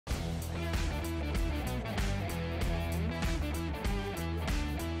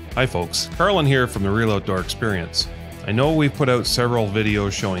Hi folks, Carlin here from the Real Outdoor Experience. I know we've put out several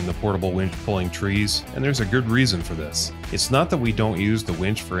videos showing the portable winch pulling trees, and there's a good reason for this. It's not that we don't use the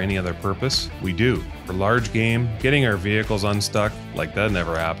winch for any other purpose, we do. For large game, getting our vehicles unstuck, like that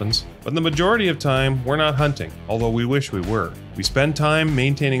never happens. But the majority of time, we're not hunting, although we wish we were. We spend time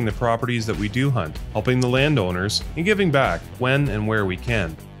maintaining the properties that we do hunt, helping the landowners, and giving back when and where we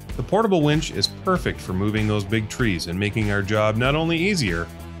can. The portable winch is perfect for moving those big trees and making our job not only easier,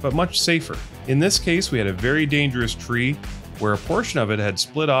 but much safer. In this case, we had a very dangerous tree where a portion of it had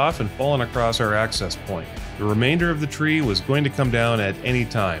split off and fallen across our access point. The remainder of the tree was going to come down at any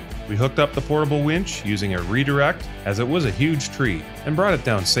time. We hooked up the portable winch using a redirect, as it was a huge tree, and brought it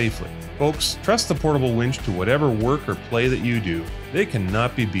down safely. Folks, trust the portable winch to whatever work or play that you do. They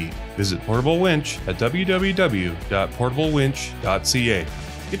cannot be beat. Visit Portable Winch at www.portablewinch.ca.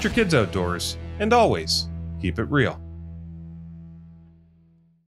 Get your kids outdoors, and always keep it real.